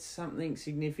he gets something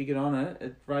significant on it,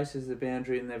 it races the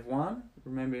boundary and they've won.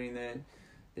 Remembering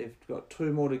they've got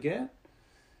 2 more to get.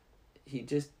 He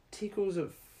just tickles it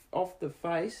off the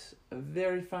face, a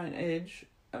very faint edge.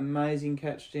 Amazing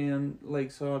catch down leg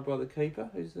side by the keeper.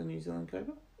 Who's the New Zealand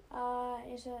keeper?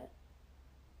 Is it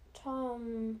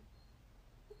Tom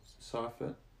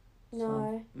Seifert?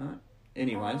 No. No.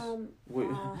 Anyways,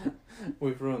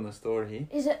 we've ruined the story here.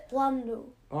 Is it Blundell?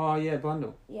 Oh yeah,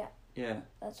 Blundell. Yeah. Yeah.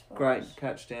 That's what Great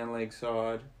catch down leg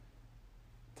side.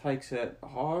 Takes it.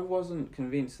 I wasn't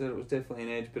convinced that it was definitely an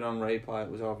edge, but on replay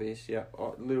it was obvious. Yeah,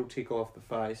 little tickle off the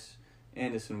face.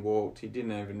 Anderson walked. He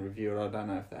didn't even review it. I don't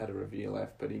know if they had a review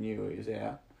left, but he knew he was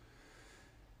out.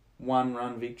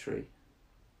 1-run victory.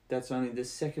 That's only the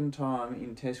second time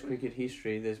in Test cricket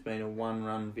history there's been a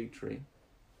 1-run victory.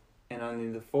 And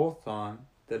only the 4th time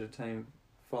that a team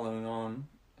following on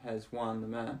has won the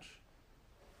match.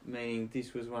 Meaning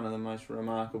this was one of the most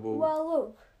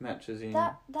remarkable matches in...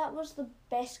 That was the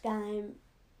best game.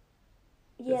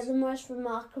 Yeah, the most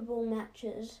remarkable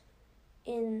matches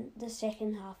in the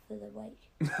second half of the week.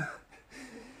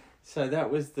 So that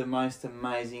was the most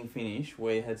amazing finish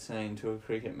we had seen to a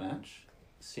cricket match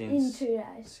since... In 2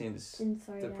 days. Since in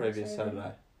 3 the days, previous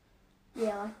Saturday.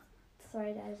 Yeah, like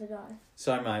 3 days ago.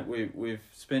 So, mate, we've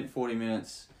spent 40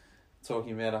 minutes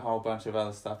talking about a whole bunch of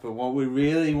other stuff, but what we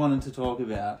really wanted to talk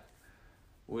about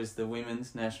was the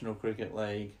Women's National Cricket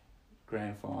League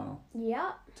Grand Final.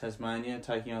 Yeah. Tasmania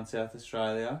taking on South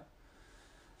Australia.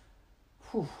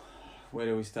 Whew. Where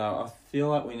do we start? I feel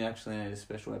like we actually need a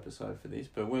special episode for this,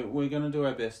 but we're going to do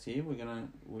our best here.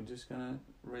 We're just going to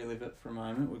relive it for a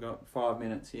moment. We've got 5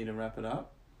 minutes here to wrap it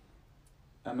up.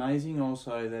 Amazing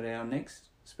also that our next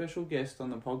special guest on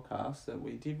the podcast that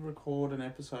we did record an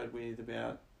episode with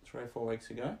about 3 or 4 weeks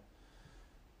ago,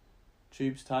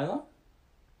 Tubes Taylor.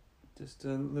 Just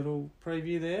a little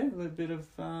preview there, a little bit of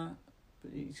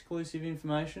exclusive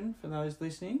information for those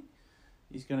listening.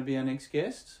 He's going to be our next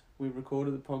guest. We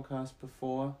recorded the podcast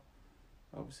before,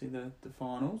 obviously, the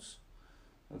finals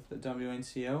of the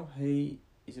WNCL. He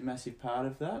is a massive part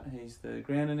of that. He's the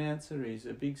ground announcer. He's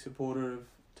a big supporter of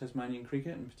Tasmanian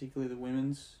cricket, and particularly the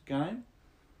women's game.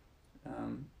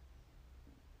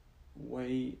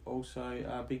 We also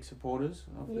are big supporters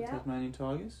of the Tasmanian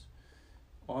Tigers.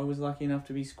 I was lucky enough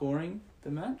to be scoring the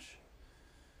match.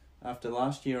 After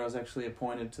last year, I was actually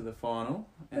appointed to the final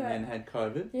and then had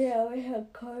COVID. Yeah, we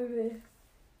had COVID.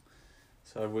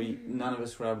 So none of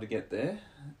us were able to get there.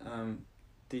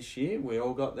 This year, we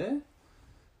all got there.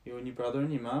 You and your brother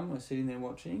and your mum were sitting there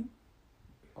watching.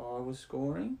 I was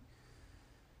scoring.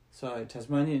 So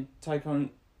Tasmania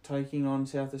taking on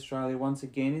South Australia once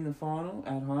again in the final,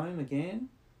 at home again.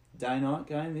 Day-night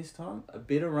game this time. A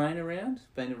bit of rain around. It's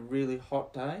been a really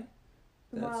hot day.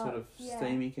 Sort of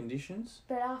steamy conditions.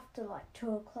 But after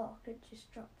 2 o'clock, it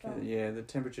just dropped off. Yeah, the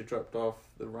temperature dropped off.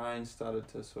 The rain started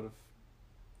to sort of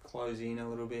close in a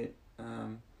little bit.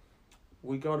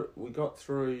 We got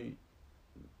through.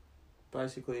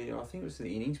 Basically, I think it was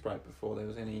the innings break before there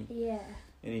was any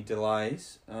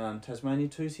delays. Tasmania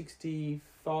 265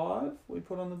 we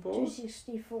put on the board.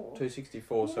 264.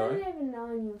 264, sorry. I don't even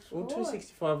know your score. Well,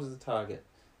 265 was the target.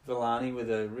 Villani with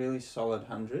a really solid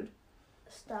 100.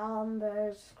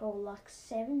 Stalenberg scored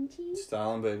 70.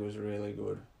 Stalenberg was really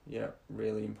good. Yeah,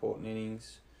 really important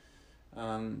innings.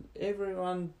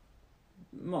 Everyone,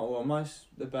 most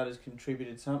of the batters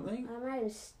contributed something. I made a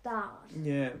start.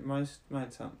 Yeah, most made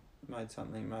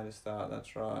a start,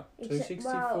 that's right. Except,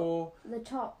 264. The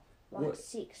top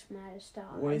 6 made a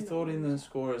start. We thought in the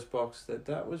scorer's box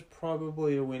that was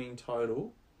probably a winning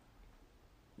total.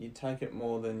 You'd take it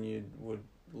more than you would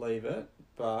leave it,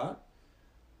 but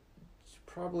it's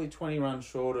probably 20 runs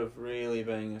short of really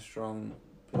being a strong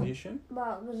position.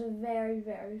 Well, it was a very,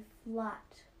 very flat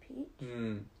pitch.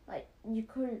 You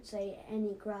couldn't see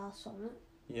any grass on it.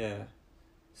 Yeah.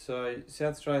 So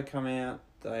South Australia come out,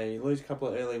 they lose a couple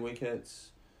of early wickets.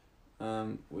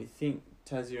 We think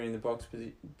Tassie are in the box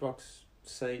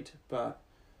seat, but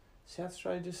South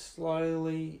Australia just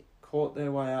slowly caught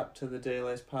their way up to the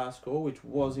DLS pass score, which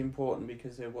was important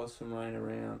because there was some rain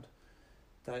around.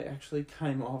 They actually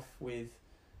came off with,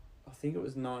 I think it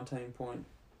was 19.3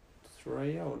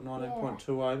 or 19.2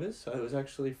 overs, so it was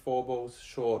actually 4 balls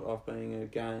short of being a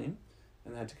game,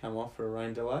 and they had to come off for a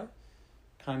rain delay.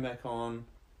 Came back on.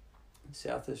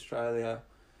 South Australia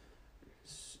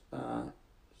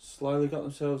slowly got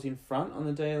themselves in front on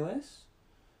the DLS.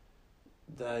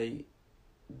 They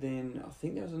then, I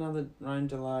think there was another rain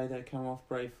delay, they come off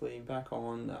briefly, back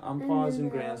on. The umpires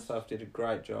and ground staff did a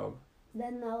great job.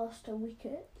 Then they lost a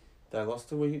wicket.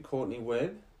 Courtney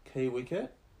Webb, key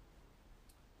wicket.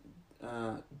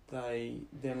 They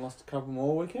then lost a couple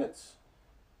more wickets,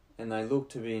 and they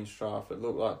looked to be in strife. It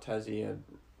looked like Tassie had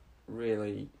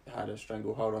really had a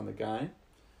stranglehold on the game.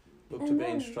 Looked to be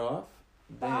in strife.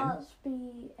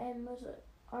 Barsby and was it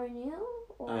O'Neill?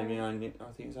 Amy O'Neill,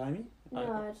 I think it's Amy. No,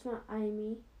 April. It's not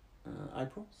Amy.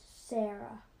 April?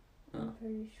 Sarah. I'm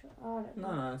pretty sure. I don't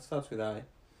know. No, it starts with A.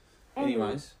 Annie.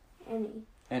 Anyways.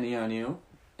 Annie O'Neill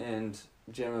and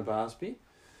Gemma Barsby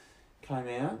came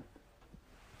out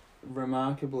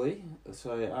remarkably.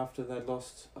 So after they'd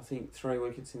lost, I think, 3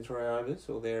 wickets in 3 overs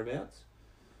or thereabouts,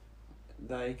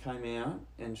 they came out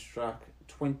and struck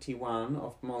 21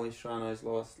 off Molly Strano's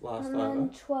last over. And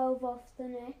then 12 off the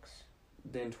next.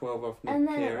 Then 12 off Nick And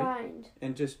then Carey. it rained.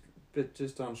 And just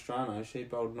on Strano, she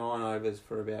bowled 9 overs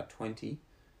for about 20,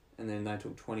 and then they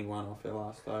took 21 off her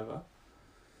last over.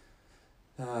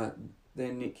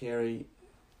 Then Nick Carey,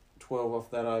 12 off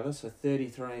that over, so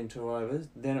 33 in 2 overs.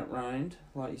 Then it rained,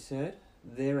 like you said.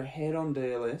 They're ahead on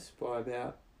DLS by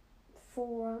about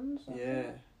 4 runs. I think.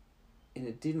 And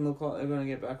it didn't look like they were going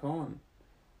to get back on.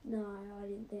 No, I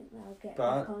didn't think they would get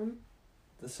back on.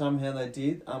 Somehow they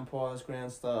did. Umpires,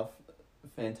 ground staff,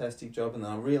 fantastic job, and they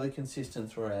were really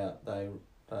consistent throughout. They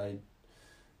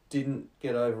didn't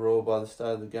get overawed by the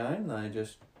start of the game. They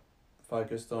just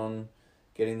focused on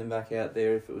getting them back out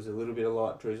there. If it was a little bit of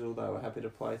light drizzle, they were happy to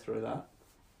play through that.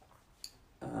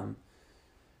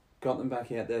 Got them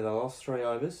back out there. They lost 3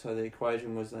 overs, so the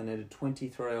equation was they needed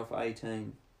 23 off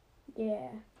 18. Yeah.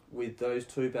 With those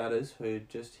 2 batters who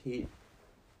just hit,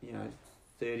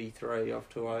 33 off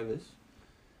 2 overs.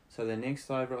 So their next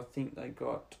over, I think they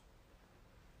got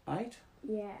 8.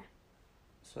 Yeah.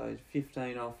 So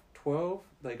 15 off 12.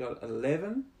 They got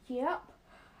 11. Yep.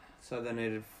 So they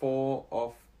needed 4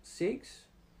 off 6.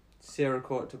 Sarah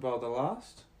Court to bowl the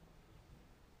last.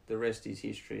 The rest is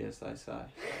history, as they say.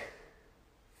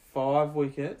 5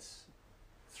 wickets,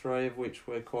 3 of which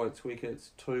were Coit's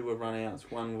wickets, 2 were run-outs,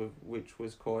 1 of which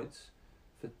was Coit's,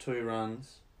 for 2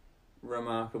 runs.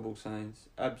 Remarkable scenes.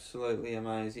 Absolutely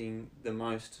amazing. The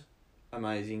most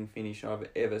amazing finish I've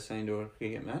ever seen to a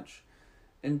cricket match.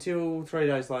 Until 3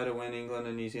 days later when England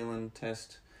and New Zealand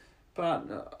test.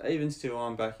 But even still,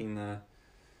 I'm backing the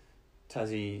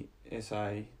Tassie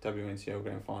SA WNCL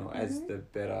Grand Final as the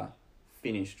better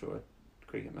finish to a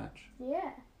cricket match.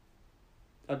 Yeah.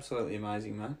 Absolutely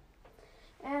amazing, mate.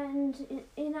 And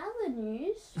in other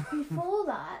news, before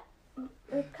that,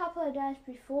 a couple of days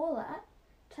before that,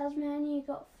 Tasmania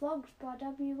got flogged by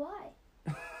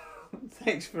WA.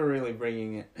 Thanks for really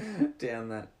bringing it down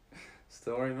that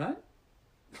story, mate.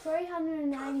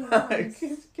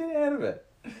 380 Get out of it.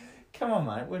 Come on,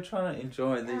 mate. We're trying to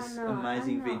enjoy this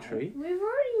amazing victory. We've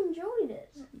already enjoyed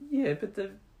it. Yeah, but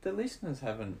the listeners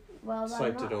haven't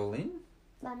soaked it all in.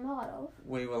 They might have.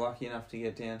 We were lucky enough to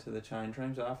get down to the change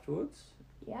rooms afterwards.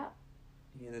 Yeah.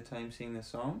 Hear the team sing the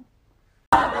song.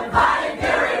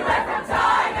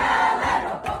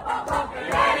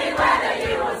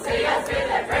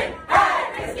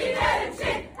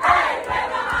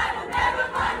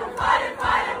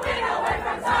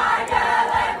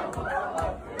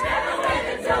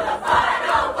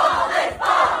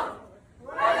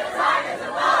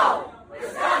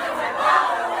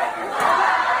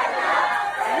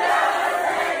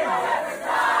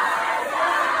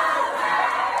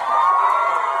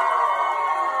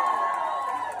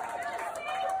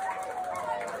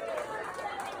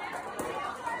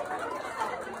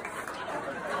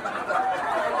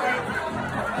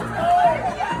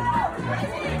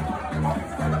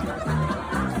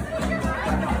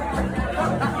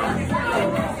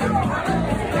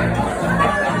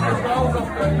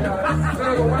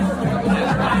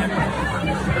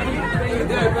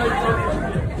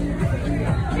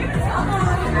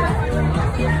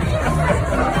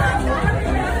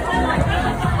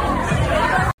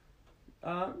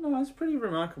 No, it's pretty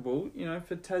remarkable. You know,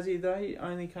 for Tassie, they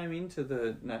only came into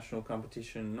the national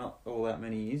competition not all that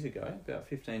many years ago, about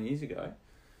 15 years ago.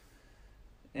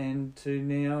 And to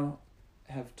now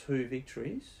have 2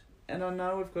 victories. And I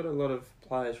know we've got a lot of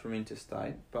players from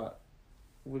interstate, but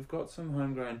we've got some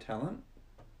homegrown talent.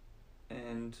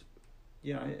 And,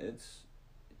 you know, it's...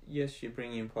 Yes, you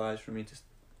bring in players from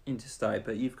interstate,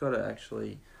 but you've got to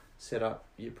actually set up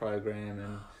your program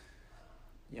and,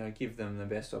 you know, give them the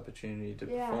best opportunity to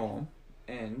perform.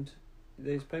 And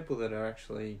there's people that are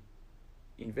actually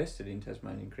invested in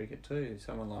Tasmanian cricket too.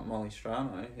 Someone like Molly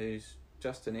Strano, who's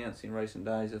just announced in recent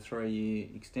days a 3-year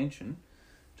extension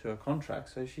to her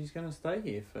contract. So she's going to stay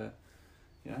here for,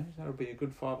 you know, that'll be a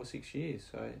good 5 or 6 years.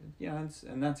 So, you know,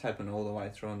 and that's happened all the way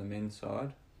through on the men's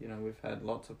side. You know, we've had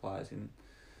lots of players in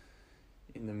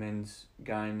the men's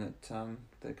game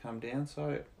that come down.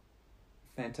 So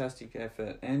fantastic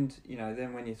effort. And, you know,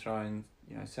 then when you throw in,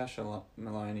 you know, Sasha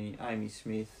Maloney, Amy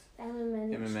Smith,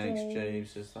 Emma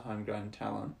Mannix-Jeeves as the homegrown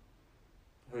talent,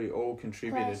 who all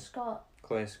contributed.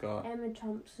 Claire Scott. Emma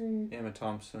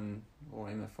Thompson or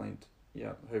Emma Flint,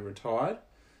 who retired.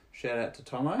 Shout out to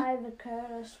Tomo. Ava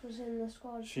Curtis was in the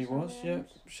squad. She was, yeah.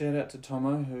 Shout out to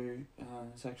Tomo, who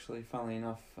is actually, funnily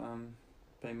enough,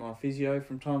 been my physio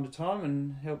from time to time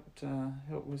and helped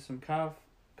with some calf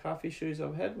issues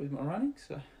I've had with my running.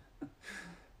 So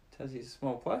Tassie's a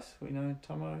small place. We know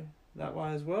Tomo that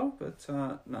way as well. But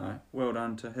no, well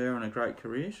done to her and a great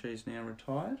career. She's now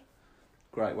retired.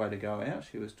 Great way to go out.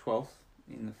 She was 12th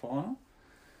in the final.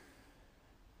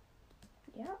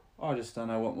 Yeah. I just don't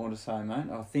know what more to say,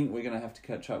 mate. I think we're going to have to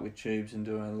catch up with Tubes and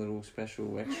do a little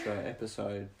special extra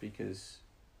episode because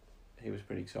he was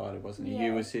pretty excited, wasn't he? Yeah.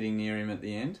 You were sitting near him at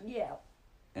the end. Yeah.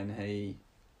 And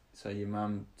so your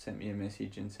mum sent me a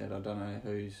message and said, I don't know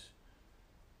who's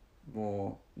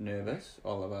more nervous,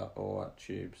 Oliver or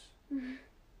Tubes.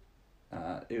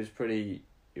 It was pretty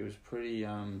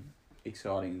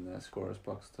exciting in the scorer's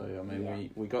box too. I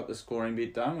mean, we got the scoring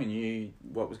bit done. We knew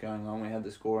what was going on. We had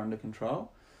the score under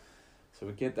control. So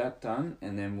we'd get that done,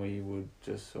 and then we would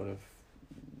just sort of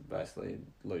basically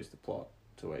lose the plot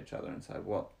to each other and say,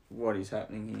 what is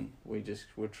happening here? We just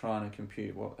were trying to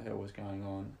compute what the hell was going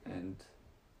on, and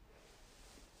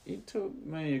it took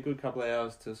me a good couple of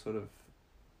hours to sort of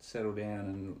settle down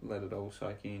and let it all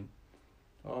soak in.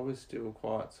 I was still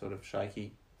quite sort of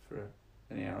shaky for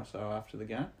an hour or so after the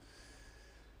game.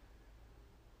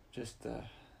 Just, the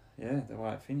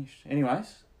way it finished.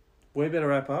 Anyways, we better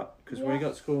wrap up because we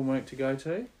got school and work to go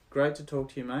to. Great to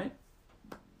talk to you, mate.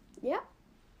 Yeah.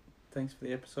 Thanks for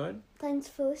the episode. Thanks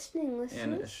for listening, listeners.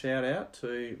 And a shout out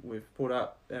to, we've put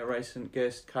up our recent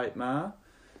guest, Kate Maher,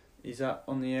 is up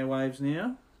on the airwaves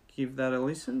now. Give that a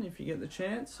listen if you get the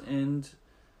chance, and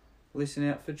listen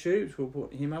out for Tubes. We'll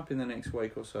put him up in the next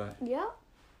week or so. Yeah.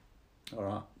 All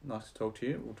right. Nice to talk to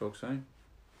you. We'll talk soon.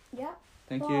 Yeah.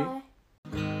 Thank Bye. you.